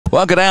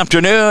Well, good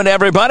afternoon,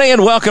 everybody,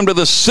 and welcome to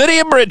the City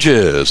of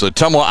Bridges,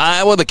 Ottumwa,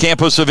 Iowa, the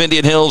campus of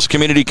Indian Hills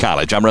Community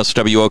College. I'm Russ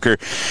W. Oker,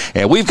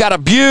 and we've got a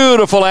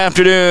beautiful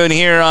afternoon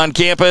here on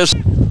campus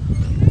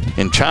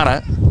in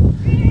China.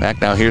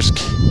 Back now, here's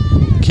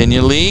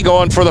Kenya Lee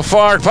going for the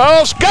far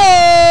post.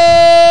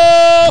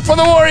 Goal for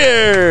the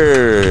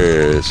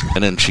Warriors!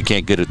 And then she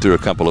can't get it through a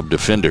couple of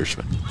defenders.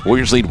 But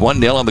Warriors lead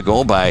 1-0 on the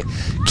goal by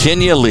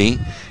Kenya Lee,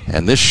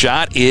 and this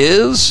shot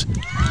is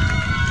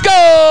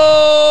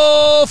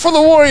goal for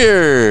the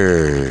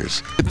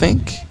Warriors. I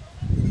think,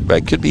 but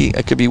I could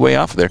be way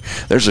off there.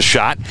 There's a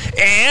shot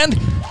and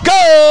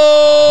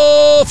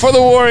goal for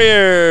the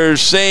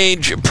Warriors.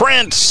 Sage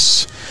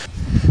Prince.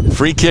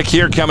 Free kick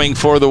here coming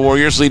for the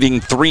Warriors, leading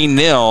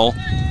 3-0.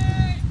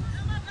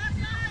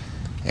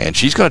 And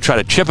she's going to try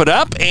to chip it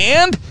up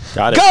and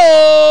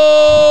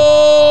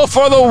goal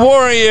for the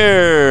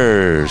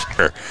Warriors.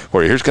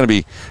 Here's going to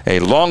be a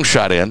long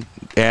shot in.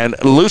 And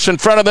loose in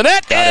front of the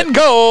net, and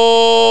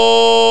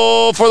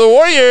goal for the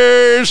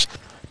Warriors.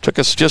 Took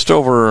us just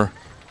over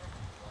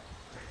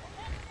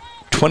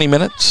 20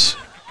 minutes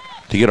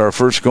to get our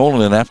first goal,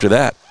 and then after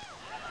that,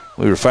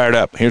 we were fired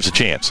up. Here's a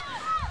chance.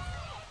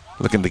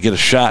 Looking to get a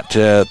shot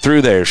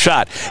through there.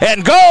 Shot,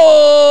 and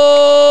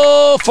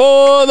goal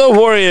for the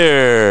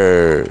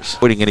Warriors.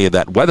 Avoiding any of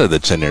that weather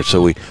that's in there,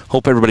 so we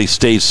hope everybody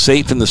stays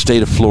safe in the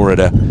state of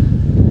Florida.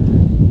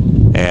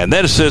 And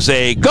this is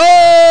a goal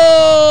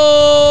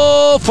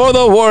for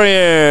the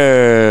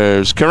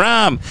Warriors.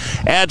 Karam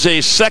adds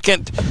a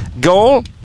second goal.